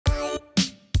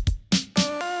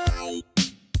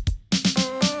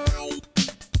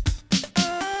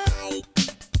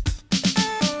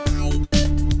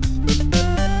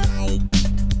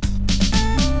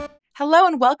Hello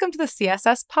and welcome to the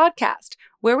CSS Podcast,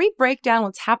 where we break down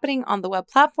what's happening on the web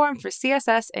platform for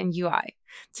CSS and UI.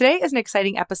 Today is an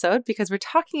exciting episode because we're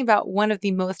talking about one of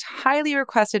the most highly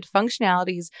requested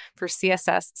functionalities for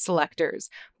CSS selectors,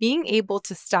 being able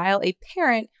to style a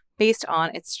parent based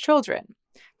on its children.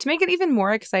 To make it even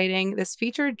more exciting, this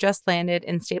feature just landed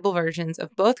in stable versions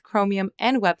of both Chromium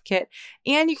and WebKit,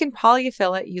 and you can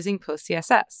polyfill it using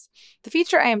PostCSS. The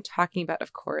feature I am talking about,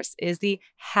 of course, is the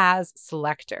has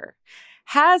selector.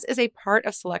 Has is a part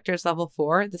of selectors level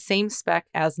 4, the same spec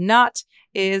as not,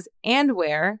 is, and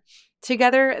where.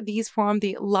 Together, these form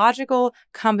the logical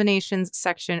combinations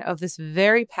section of this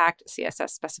very packed CSS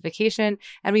specification,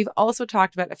 and we've also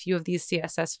talked about a few of these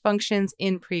CSS functions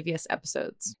in previous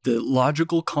episodes. The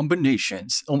logical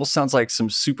combinations almost sounds like some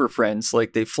super friends,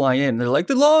 like they fly in, they're like,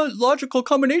 the logical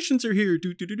combinations are here,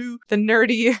 do. The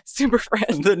nerdy super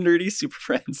friends. The nerdy super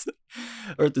friends.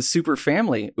 Or the super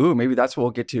family. Ooh, maybe that's what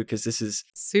we'll get to, because this is...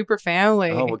 Super family.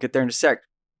 Oh, we'll get there in a sec.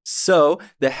 So,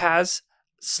 the has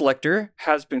selector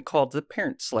has been called the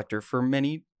parent selector for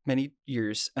many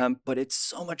years, but it's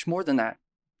so much more than that.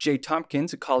 Jay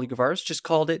Tompkins, a colleague of ours, just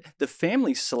called it the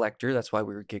family selector. That's why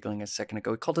we were giggling a second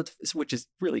ago. He called it, which is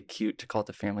really cute to call it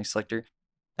the family selector,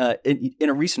 in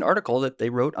a recent article that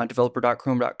they wrote on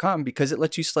developer.chrome.com, because it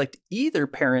lets you select either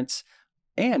parents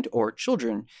and or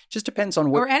children. Just depends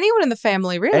on where... Or anyone in the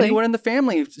family, really. Anyone in the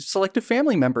family. Select a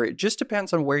family member. It just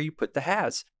depends on where you put the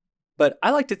has. But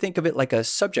I like to think of it like a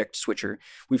subject switcher.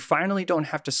 We finally don't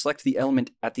have to select the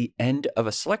element at the end of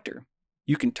a selector.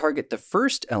 You can target the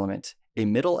first element, a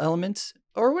middle element,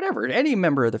 or whatever, any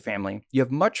member of the family. You have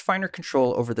much finer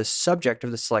control over the subject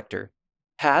of the selector.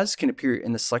 Has can appear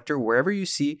in the selector wherever you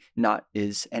see not,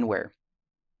 is, and where.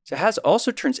 So has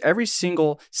also turns every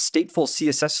single stateful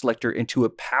CSS selector into a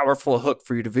powerful hook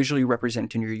for you to visually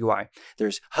represent in your UI.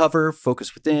 There's hover,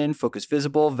 focus within, focus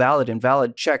visible, valid,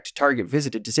 invalid, checked, target,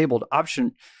 visited, disabled,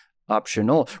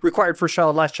 optional, required first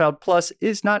child, last child, plus,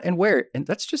 is not, and where. And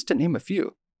that's just to name a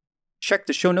few. Check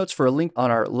the show notes for a link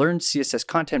on our Learn CSS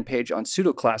content page on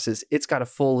pseudo classes. It's got a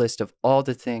full list of all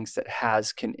the things that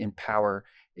has can empower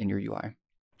in your UI.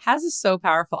 Has is so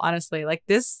powerful, honestly. Like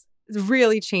this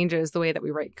really changes the way that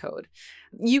we write code.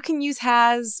 You can use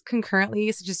has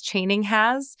concurrently, such as chaining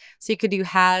has. So you could do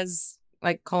has,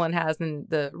 like colon has, and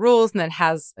the rules, and then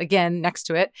has again next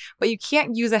to it. But you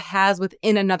can't use a has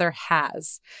within another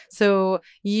has. So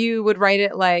you would write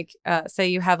it like, say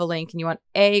you have a link and you want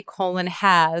a colon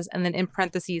has, and then in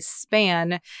parentheses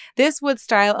span. This would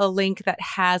style a link that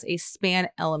has a span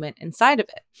element inside of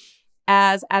it.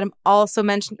 As Adam also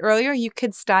mentioned earlier, you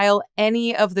could style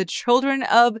any of the children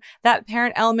of that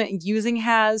parent element using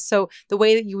has. So the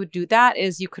way that you would do that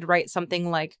is you could write something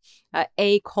like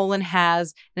a colon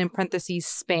has, and in parentheses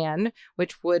span,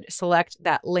 which would select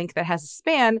that link that has a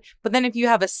span. But then if you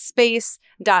have a space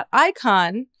dot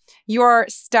icon, you are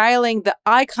styling the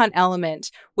icon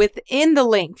element within the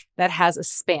link that has a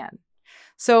span.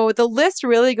 So the list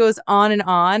really goes on,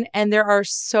 and there are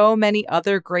so many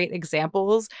other great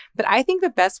examples. But I think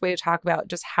the best way to talk about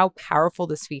just how powerful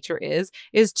this feature is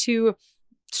to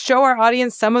show our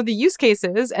audience some of the use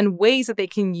cases and ways that they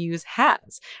can use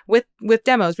has with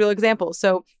demos, real examples.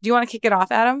 So do you want to kick it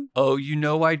off, Adam? Oh, you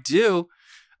know I do.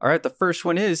 All right, the first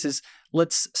one is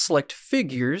let's select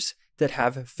figures that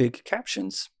have fig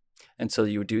captions. And so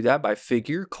you would do that by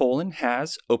figure colon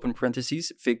has, open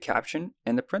parentheses, fig caption,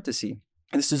 and the parenthesis.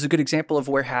 And this is a good example of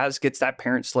where has gets that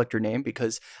parent selector name,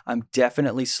 because I'm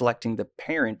definitely selecting the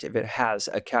parent if it has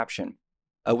a caption.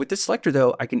 With this selector,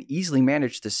 though, I can easily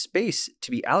manage the space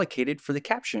to be allocated for the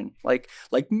caption. Like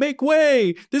make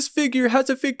way! This figure has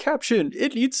a fig caption.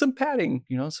 It needs some padding.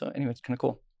 So anyway, it's kind of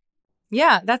cool.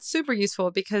 Yeah, that's super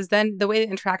useful, because then the way it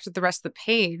interacts with the rest of the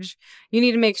page, you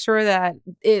need to make sure that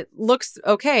it looks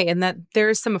okay and that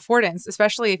there's some affordance,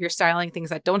 especially if you're styling things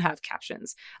that don't have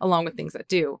captions along with things that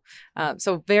do.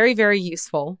 So very, very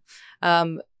useful.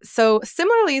 So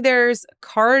similarly, there's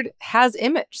card has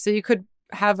image. So you could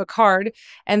have a card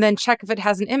and then check if it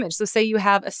has an image. So say you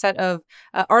have a set of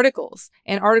articles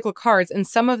and article cards, and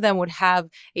some of them would have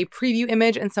a preview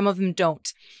image and some of them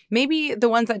don't. Maybe the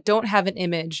ones that don't have an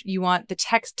image, you want the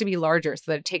text to be larger so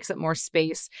that it takes up more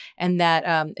space and that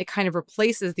it kind of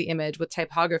replaces the image with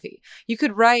typography. You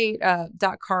could write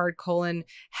 .card colon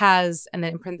has, and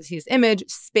then in parentheses image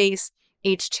space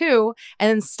H2, and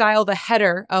then style the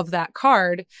header of that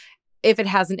card if it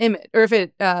has an image, or if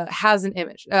it has an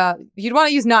image. You'd want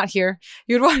to use not here.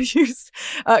 You'd want to use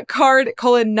card :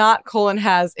 not :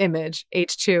 has image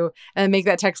H2 and make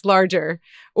that text larger.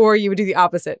 Or you would do the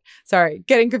opposite. Sorry,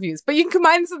 getting confused. But you can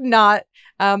combine this with not.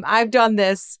 I've done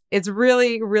this. It's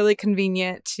really, really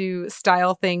convenient to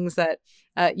style things that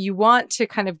you want to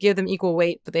kind of give them equal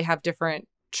weight, but they have different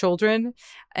children.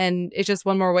 And it's just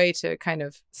one more way to kind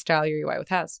of style your UI with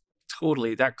has.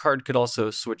 Totally. That card could also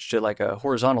switch to like a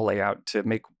horizontal layout to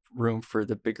make room for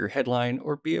the bigger headline,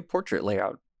 or be a portrait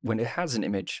layout when it has an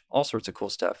image. All sorts of cool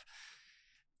stuff.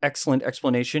 Excellent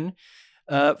explanation.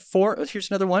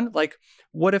 Here's another one. Like,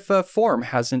 what if a form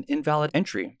has an invalid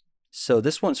entry? So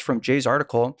this one's from Jay's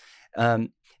article.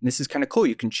 This is kind of cool.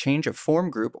 You can change a form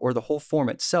group or the whole form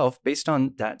itself based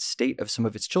on that state of some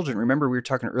of its children. Remember, we were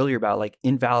talking earlier about like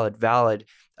invalid, valid.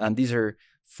 These are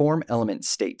form element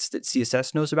states that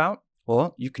CSS knows about.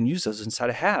 Well, you can use those inside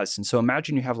of has. And so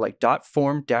imagine you have like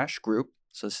 .form-group.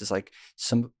 So this is like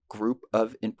some group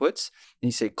of inputs. And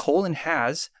you say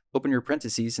 :has, open your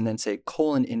parentheses, and then say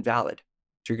 :invalid.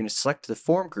 So you're going to select the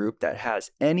form group that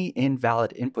has any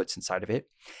invalid inputs inside of it.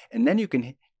 And then you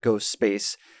can go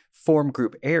space form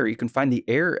group error. You can find the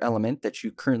error element that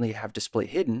you currently have display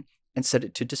hidden and set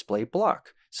it to display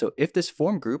block. So if this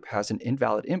form group has an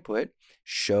invalid input,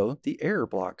 show the error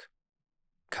block.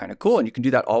 Kind of cool. And you can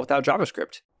do that all without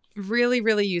JavaScript. Really,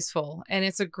 really useful. And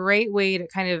it's a great way to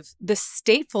kind of, the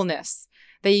statefulness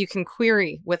that you can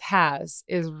query with has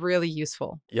is really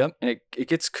useful. Yep. And it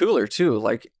gets cooler too.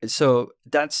 Like, so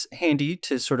that's handy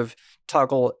to sort of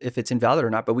toggle if it's invalid or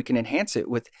not, but we can enhance it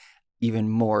with even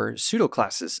more pseudo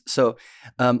classes. So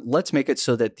let's make it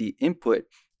so that the input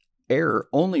error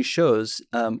only shows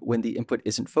when the input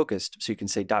isn't focused. So you can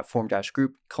say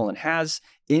 .form-group :has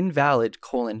invalid :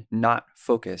 not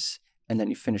focus. And then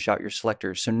you finish out your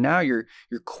selector. So now you're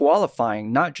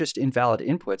qualifying not just invalid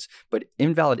inputs, but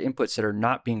invalid inputs that are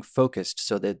not being focused,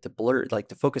 so that the blur, like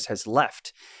the focus has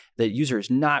left. The user is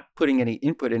not putting any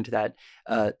input into that.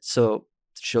 So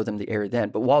show them the error then.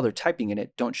 But while they're typing in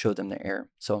it, don't show them the error.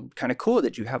 So kind of cool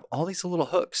that you have all these little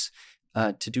hooks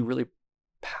to do really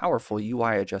powerful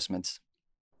UI adjustments.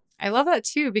 I love that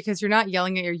too, because you're not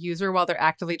yelling at your user while they're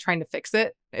actively trying to fix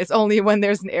it. It's only when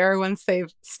there's an error once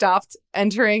they've stopped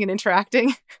entering and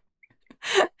interacting.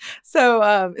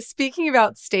 So speaking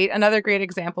about state, another great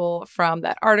example from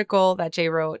that article that Jay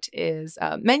wrote is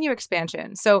menu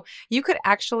expansion. So you could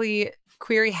actually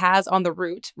query has on the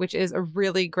root, which is a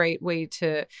really great way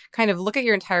to kind of look at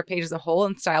your entire page as a whole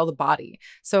and style the body.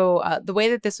 So the way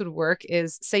that this would work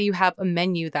is, say you have a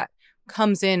menu that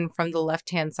comes in from the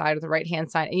left-hand side or the right-hand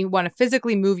side, and you want to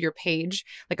physically move your page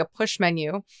like a push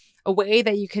menu. A way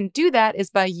that you can do that is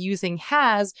by using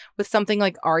has with something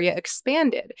like aria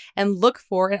expanded, and look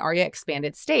for an aria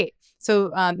expanded state.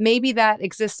 So maybe that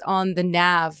exists on the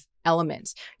nav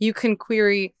element. You can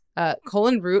query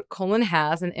 :root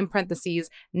 :has, and in parentheses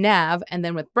nav, and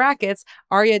then with brackets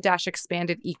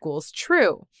aria-expanded equals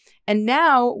true. And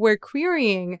now we're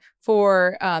querying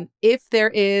for if there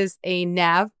is a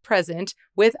nav present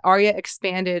with aria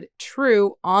expanded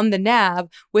true on the nav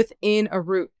within a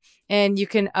root. And you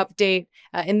can update,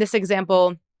 in this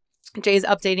example, Jay's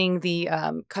updating the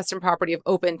custom property of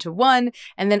open to 1,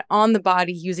 and then on the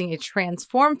body using a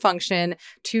transform function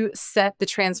to set the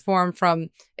transform from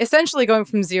essentially going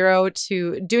from 0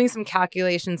 to doing some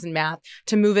calculations in math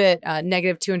to move it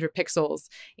negative 200 pixels.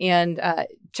 And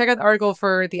check out the article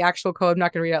for the actual code. I'm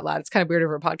not going to read it out loud. It's kind of weird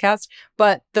over a podcast,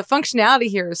 but the functionality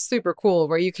here is super cool,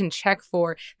 where you can check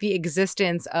for the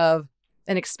existence of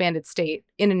an expanded state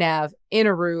in a nav, in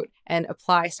a root, and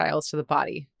apply styles to the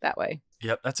body that way.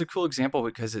 Yep, that's a cool example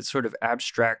because it sort of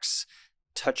abstracts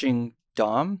touching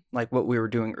DOM, like what we were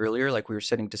doing earlier, like we were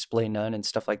setting display none and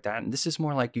stuff like that. And this is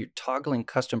more like you're toggling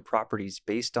custom properties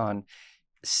based on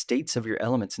states of your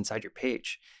elements inside your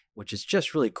page, which is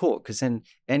just really cool, because then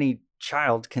any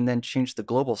child can then change the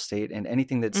global state, and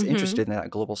anything that's interested in that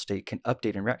global state can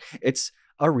update and react. It's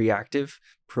a reactive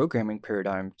programming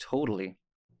paradigm, totally.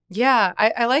 Yeah,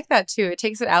 I like that too. It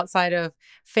takes it outside of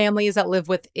families that live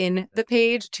within the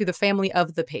page to the family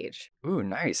of the page. Ooh,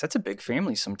 nice. That's a big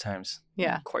family sometimes.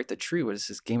 Yeah. Quite the tree. What is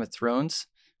this, Game of Thrones?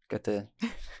 Got the...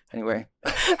 Anyway.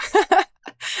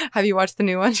 Have you watched the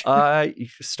new one? I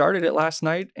started it last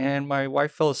night and my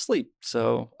wife fell asleep.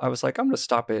 So I was like, I'm going to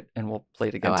stop it and we'll play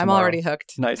it again tomorrow. I'm already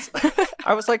hooked. Nice.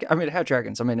 I was like, I mean, it had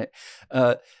dragons. I'm in it.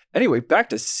 Anyway, back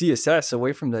to CSS,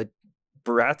 away from the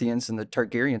Baratheons and the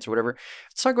Targaryens or whatever.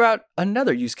 Let's talk about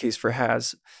another use case for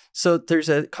has. So there's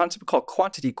a concept called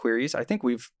quantity queries. I think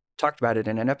we've talked about it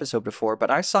in an episode before,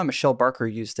 but I saw Michelle Barker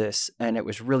use this and it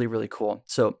was really, really cool.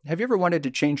 So have you ever wanted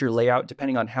to change your layout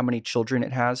depending on how many children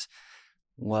it has?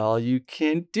 Well, you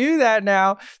can do that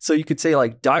now. So you could say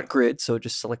like dot grid. So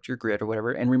just select your grid or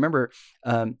whatever. And remember,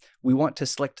 we want to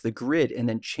select the grid and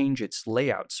then change its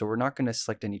layout. So we're not going to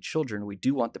select any children. We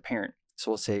do want the parent.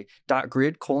 So we'll say dot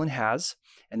grid : has,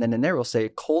 and then in there we'll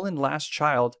say : last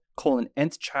child :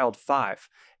 nth child 5,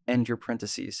 end your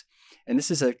parentheses. And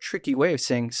this is a tricky way of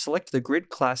saying select the grid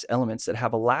class elements that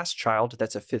have a last child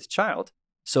that's a 5th child.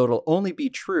 So it'll only be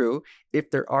true if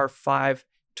there are 5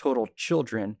 total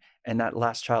children and that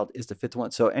last child is the 5th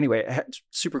one. So anyway, it's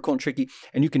super cool and tricky.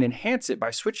 And you can enhance it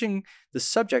by switching the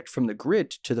subject from the grid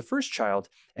to the first child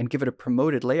and give it a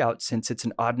promoted layout since it's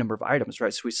an odd number of items,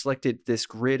 right? So we selected this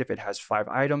grid if it has 5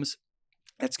 items.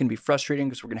 That's going to be frustrating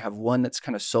because we're going to have one that's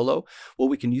kind of solo. Well,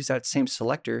 we can use that same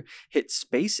selector, hit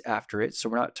space after it, so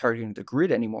we're not targeting the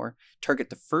grid anymore,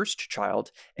 target the first child,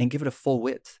 and give it a full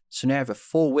width. So now I have a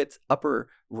full width upper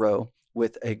row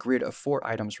with a grid of 4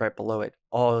 items right below it,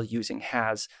 all using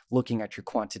has, looking at your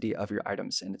quantity of your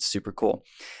items, and it's super cool.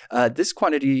 This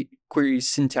quantity query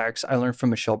syntax I learned from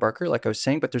Michelle Barker, like I was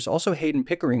saying, but there's also Hayden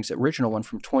Pickering's original one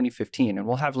from 2015, and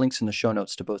we'll have links in the show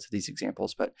notes to both of these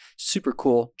examples, but super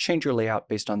cool. Change your layout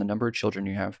based on the number of children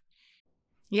you have.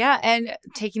 Yeah, and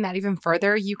taking that even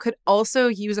further, you could also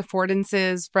use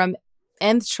affordances from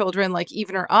nth children, like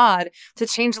even or odd, to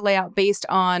change the layout based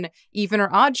on even or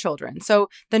odd children. So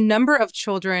the number of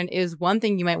children is one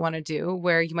thing you might want to do,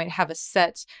 where you might have a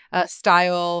set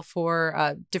style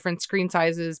for different screen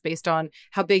sizes based on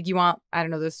how big you want, I don't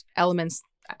know, those elements.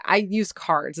 I use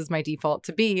cards as my default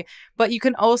to be, but you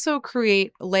can also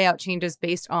create layout changes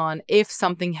based on if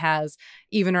something has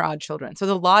even or odd children. So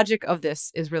the logic of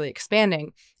this is really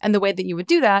expanding. And the way that you would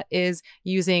do that is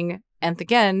using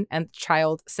nth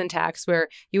child syntax, where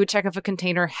you would check if a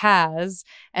container has,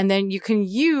 and then you can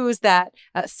use that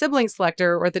sibling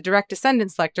selector or the direct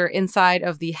descendant selector inside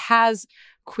of the has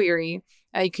query.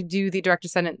 You could do the direct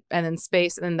descendant and then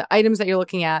space, and then the items that you're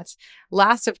looking at,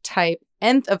 last of type,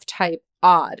 nth of type,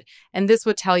 odd. And this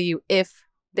would tell you if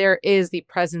there is the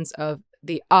presence of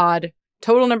the odd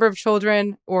total number of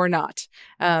children or not.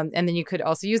 And then you could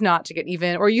also use not to get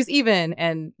even, or use even,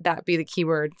 and that be the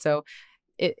keyword. So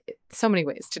so many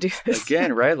ways to do this.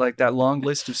 Again, right? Like that long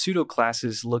list of pseudo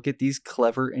classes. Look at these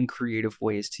clever and creative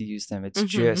ways to use them. It's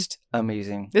just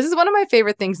amazing. This is one of my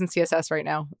favorite things in CSS right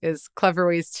now, is clever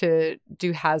ways to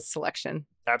do has selection.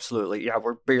 Absolutely. Yeah,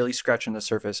 we're barely scratching the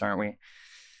surface, aren't we?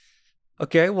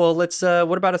 Okay, well, let's,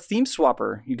 what about a theme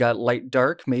swapper? You got light,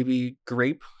 dark, maybe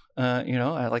grape.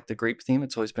 I like the grape theme.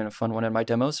 It's always been a fun one in my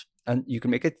demos. And you can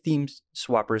make a theme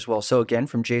swapper as well. So again,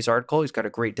 from Jay's article, he's got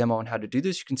a great demo on how to do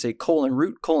this. You can say :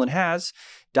 root : has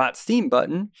dot theme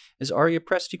button is aria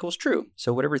pressed equals true.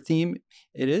 So whatever theme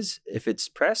it is, if it's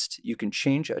pressed, you can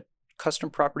change a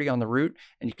custom property on the root,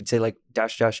 and you can say like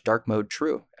 -- dark mode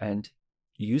true, and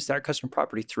use that custom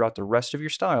property throughout the rest of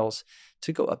your styles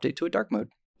to go update to a dark mode.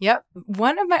 Yep.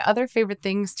 One of my other favorite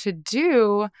things to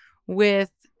do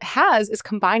with has is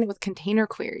combine it with container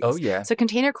queries. Oh, yeah. So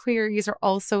container queries are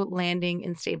also landing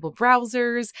in stable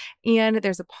browsers, and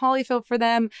there's a polyfill for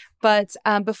them. But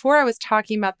before I was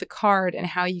talking about the card and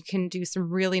how you can do some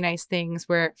really nice things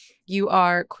where you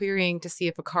are querying to see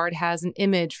if a card has an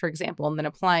image, for example, and then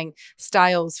applying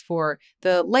styles for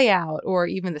the layout or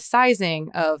even the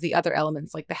sizing of the other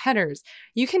elements like the headers.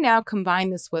 You can now combine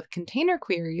this with container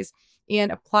queries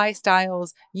and apply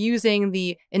styles using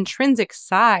the intrinsic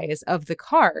size of the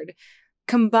card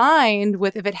combined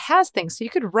with if it has things. So you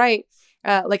could write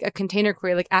like a container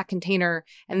query, like @ container,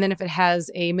 and then if it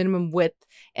has a minimum width,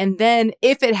 and then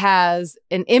if it has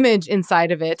an image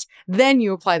inside of it, then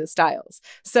you apply the styles.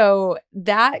 So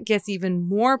that gets even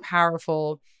more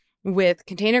powerful with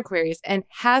container queries, and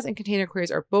has and container queries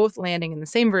are both landing in the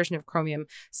same version of Chromium.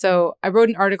 So I wrote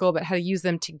an article about how to use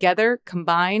them together,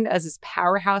 combined as this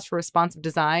powerhouse for responsive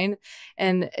design.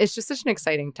 And it's just such an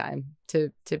exciting time to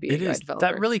be a UI developer.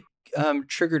 That really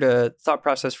triggered a thought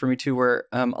process for me too, where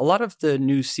a lot of the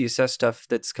new CSS stuff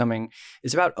that's coming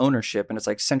is about ownership, and it's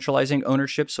like centralizing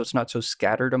ownership so it's not so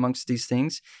scattered amongst these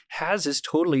things. Has is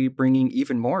totally bringing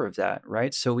even more of that,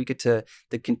 right? So we get to,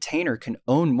 the container can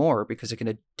own more because it can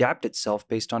adapt itself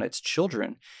based on its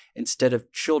children, instead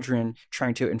of children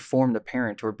trying to inform the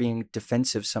parent or being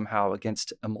defensive somehow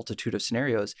against a multitude of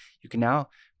scenarios. You can now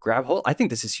grab hold. I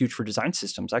think this is huge for design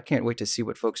systems. I can't wait to see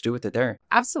what folks do with it there.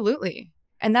 Absolutely.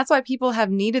 And that's why people have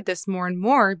needed this more and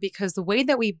more, because the way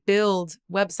that we build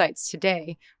websites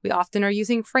today, we often are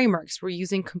using frameworks. We're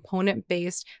using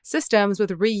component-based systems with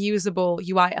reusable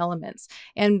UI elements.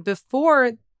 And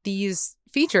before these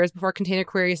features before container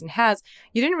queries and has,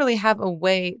 you didn't really have a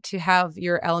way to have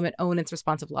your element own its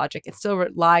responsive logic. It still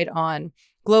relied on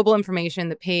global information,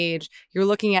 the page. You're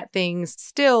looking at things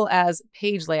still as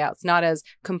page layouts, not as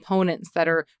components that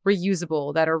are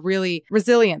reusable, that are really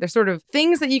resilient. They're sort of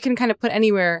things that you can kind of put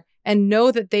anywhere and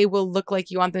know that they will look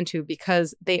like you want them to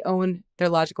because they own their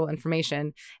logical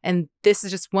information. And this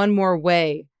is just one more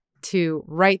way to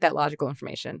write that logical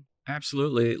information.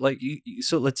 Absolutely. Like,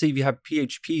 so let's say if you have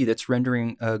PHP that's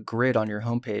rendering a grid on your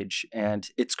homepage and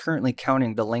it's currently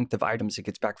counting the length of items it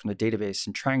gets back from the database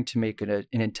and trying to make it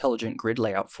an intelligent grid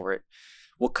layout for it.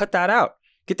 Well, cut that out.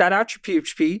 Get that out your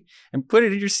PHP and put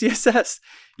it in your CSS.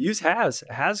 Use has.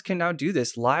 Has can now do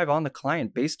this live on the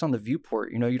client based on the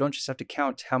viewport. You don't just have to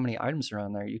count how many items are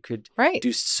on there. You could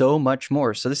do so much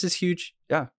more. So this is huge.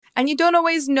 Yeah. And you don't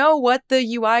always know what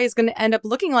the UI is going to end up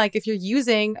looking like if you're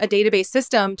using a database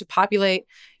system to populate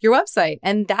your website.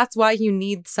 And that's why you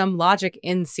need some logic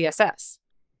in CSS.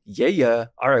 Yeah.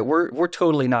 All right. We're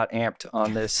totally not amped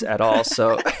on this at all.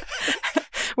 So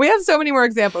we have so many more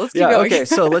examples. Let's keep going. Okay.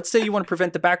 So let's say you want to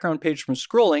prevent the background page from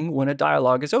scrolling when a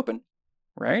dialog is open,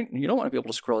 right? You don't want to be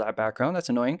able to scroll that background. That's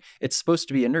annoying. It's supposed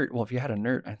to be inert. Well, if you had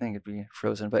inert, I think it'd be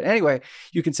frozen. But anyway,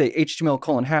 you can say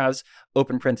HTML:has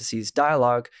open parentheses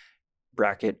dialog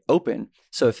bracket open.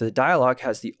 So if the dialog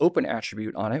has the open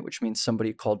attribute on it, which means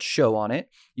somebody called show on it,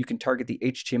 you can target the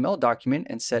HTML document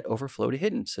and set overflow to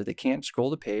hidden so they can't scroll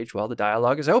the page while the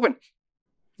dialog is open.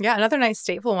 Yeah, another nice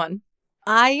stateful one.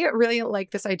 I really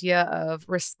like this idea of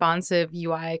responsive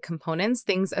UI components,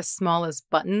 things as small as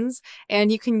buttons,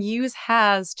 and you can use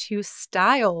has to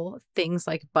style things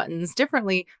like buttons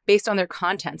differently based on their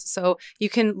contents. So you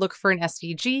can look for an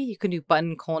SVG, you can do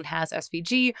button:has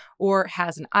SVG or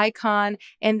has an icon,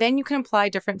 and then you can apply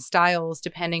different styles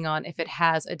depending on if it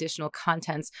has additional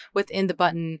contents within the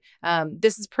button.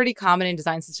 This is pretty common in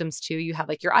design systems too. You have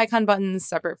like your icon buttons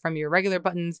separate from your regular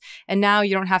buttons, and now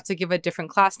you don't have to give a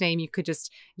different class name. You could just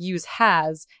use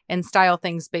has and style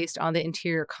things based on the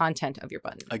interior content of your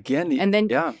button. Again,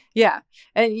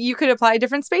 and you could apply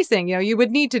different spacing. You would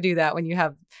need to do that when you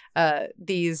have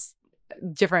these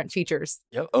different features.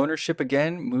 Yep. Ownership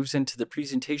again moves into the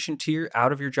presentation tier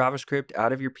out of your JavaScript,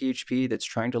 out of your PHP that's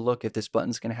trying to look if this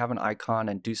button's going to have an icon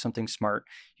and do something smart.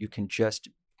 You can just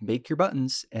make your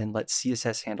buttons and let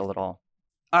CSS handle it all.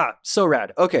 So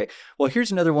rad. Okay. Well, here's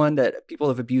another one that people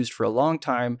have abused for a long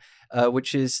time,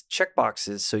 which is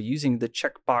checkboxes. So using the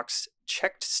checkbox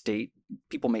checked state,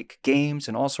 people make games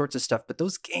and all sorts of stuff, but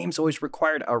those games always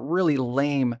required a really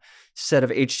lame set of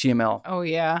HTML. Oh,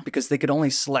 yeah. Because they could only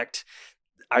select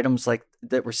items like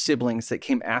that were siblings that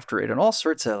came after it and all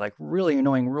sorts of like really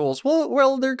annoying rules.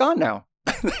 Well, they're gone now.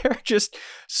 They're just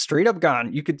straight up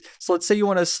gone. So let's say you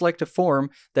want to select a form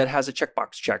that has a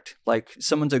checkbox checked, like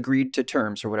someone's agreed to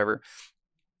terms or whatever.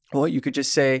 Well, you could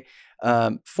just say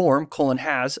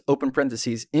form:has open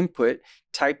parentheses input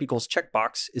type equals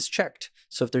checkbox is checked.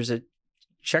 So if there's a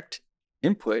checked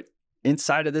input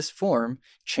inside of this form,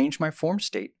 change my form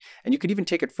state. And you could even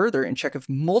take it further and check if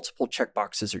multiple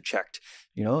checkboxes are checked.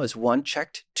 Is 1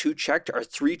 checked, 2 checked, or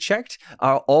 3 checked,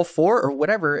 all 4 or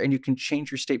whatever. And you can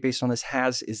change your state based on this.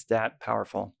 Has is that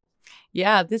powerful.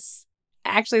 Yeah, this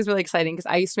actually is really exciting because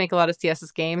I used to make a lot of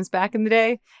CSS games back in the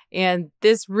day. And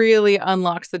this really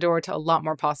unlocks the door to a lot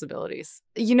more possibilities.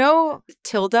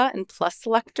 Tilde and plus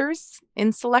selectors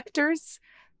in selectors?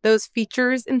 Those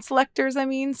features in selectors, I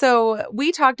mean. So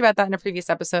we talked about that in a previous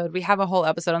episode. We have a whole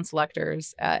episode on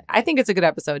selectors. I think it's a good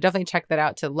episode. Definitely check that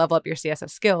out to level up your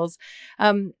CSS skills.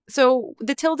 So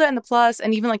the tilde and the plus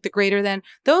and even like the greater than,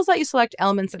 those let you select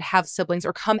elements that have siblings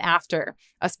or come after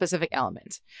a specific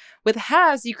element. With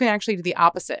has, you can actually do the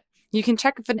opposite. You can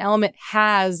check if an element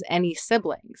has any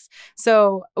siblings.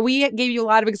 So we gave you a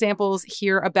lot of examples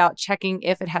here about checking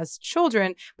if it has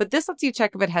children, but this lets you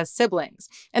check if it has siblings.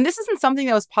 And this isn't something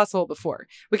that was possible before.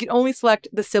 We could only select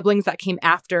the siblings that came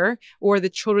after or the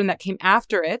children that came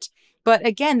after it. But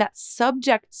again, that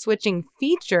subject switching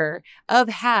feature of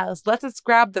has lets us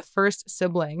grab the first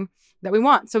sibling that we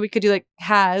want. So we could do like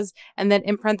has, and then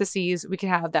in parentheses, we could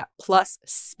have that plus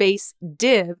space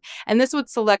div. And this would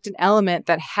select an element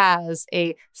that has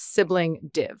a sibling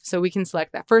div. So we can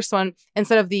select that first one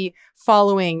instead of the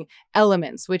following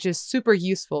elements, which is super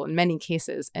useful in many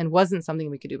cases and wasn't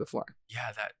something we could do before.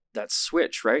 Yeah, that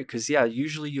switch, right? Because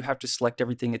usually you have to select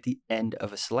everything at the end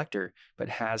of a selector, but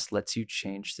has lets you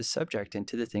change the subject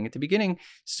into the thing at the beginning.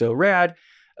 So rad.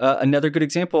 Another good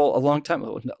example, a long time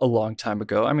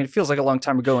ago. I mean, it feels like a long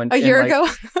time ago. A year ago?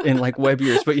 In like web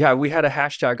years. But yeah, we had a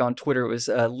hashtag on Twitter. It was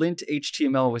lint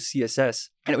HTML with CSS.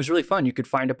 And it was really fun. You could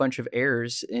find a bunch of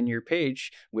errors in your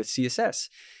page with CSS.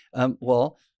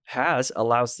 Has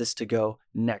allows this to go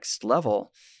next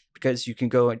level, because you can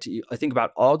go into, I think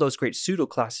about all those great pseudo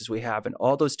classes we have and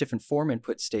all those different form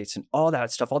input states and all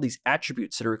that stuff, all these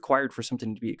attributes that are required for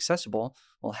something to be accessible.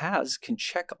 Well, has can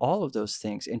check all of those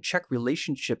things and check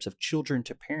relationships of children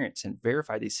to parents and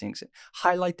verify these things and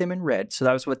highlight them in red. So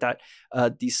that was what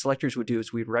these selectors would do,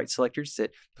 is we'd write selectors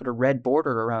that put a red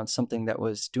border around something that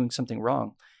was doing something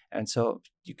wrong. And so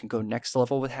you can go next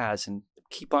level with has and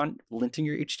keep on linting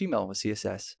your HTML with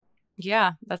CSS.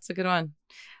 Yeah, that's a good one.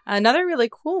 Another really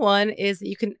cool one is that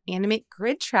you can animate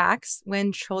grid tracks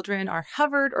when children are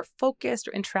hovered or focused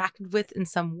or interacted with in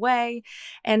some way.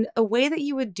 And a way that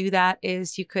you would do that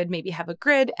is you could maybe have a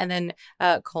grid and then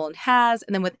 :has,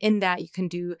 and then within that you can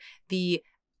do the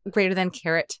greater than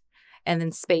caret and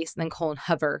then space, and then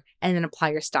 :hover, and then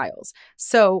apply your styles.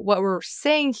 So what we're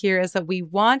saying here is that we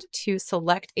want to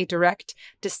select a direct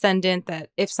descendant, that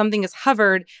if something is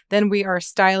hovered, then we are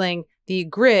styling the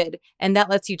grid, and that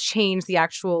lets you change the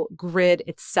actual grid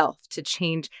itself to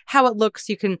change how it looks.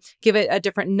 You can give it a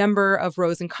different number of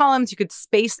rows and columns. You could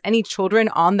space any children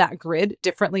on that grid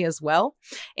differently as well.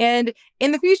 And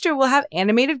in the future, we'll have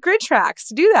animated grid tracks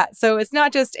to do that. So it's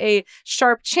not just a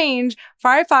sharp change.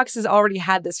 Firefox has already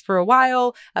had this for a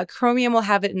while. Chromium will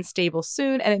have it in stable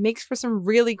soon, and it makes for some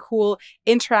really cool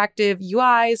interactive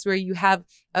UIs where you have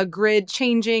a grid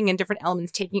changing and different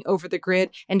elements taking over the grid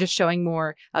and just showing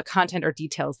more content or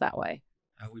details that way.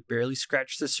 We barely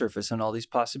scratched the surface on all these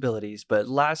possibilities, but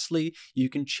lastly, you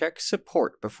can check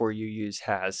support before you use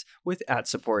has with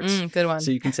 @supports. Good one.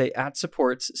 So you can say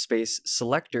 @supports space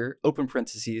selector, open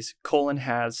parentheses,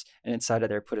 :has, and inside of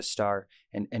there put a star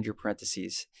and end your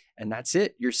parentheses. And that's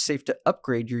it. You're safe to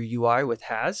upgrade your UI with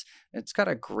has. It's got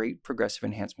a great progressive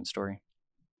enhancement story.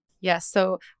 Yes,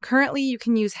 so currently you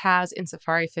can use has in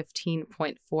Safari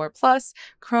 15.4 plus,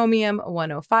 Chromium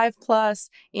 105 plus,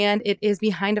 and it is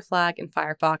behind a flag in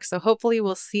Firefox. So hopefully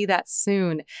we'll see that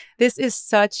soon. This is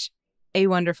such a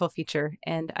wonderful feature,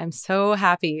 and I'm so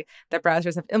happy that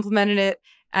browsers have implemented it.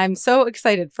 I'm so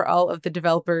excited for all of the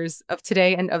developers of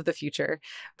today and of the future.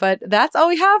 But that's all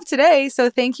we have today. So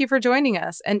thank you for joining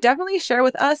us, and definitely share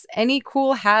with us any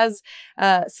cool has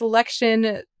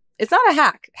selection. It's not a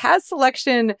hack, has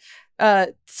selection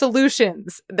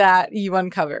solutions that you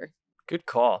uncover. Good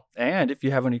call. And if you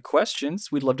have any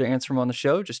questions, we'd love to answer them on the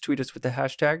show. Just tweet us with the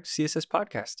hashtag CSS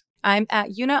Podcast. I'm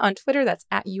at Una on Twitter. That's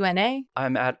at UNA.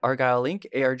 I'm at Argyle Link,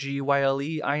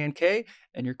 ARGYLEINK,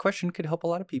 and your question could help a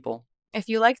lot of people. If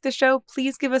you like the show,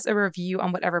 please give us a review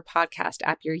on whatever podcast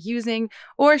app you're using,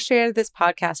 or share this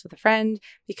podcast with a friend,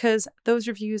 because those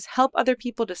reviews help other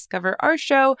people discover our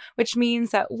show, which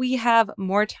means that we have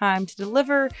more time to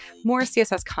deliver more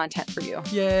CSS content for you.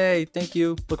 Yay! Thank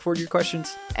you. Look forward to your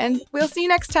questions. And we'll see you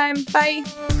next time.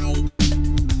 Bye.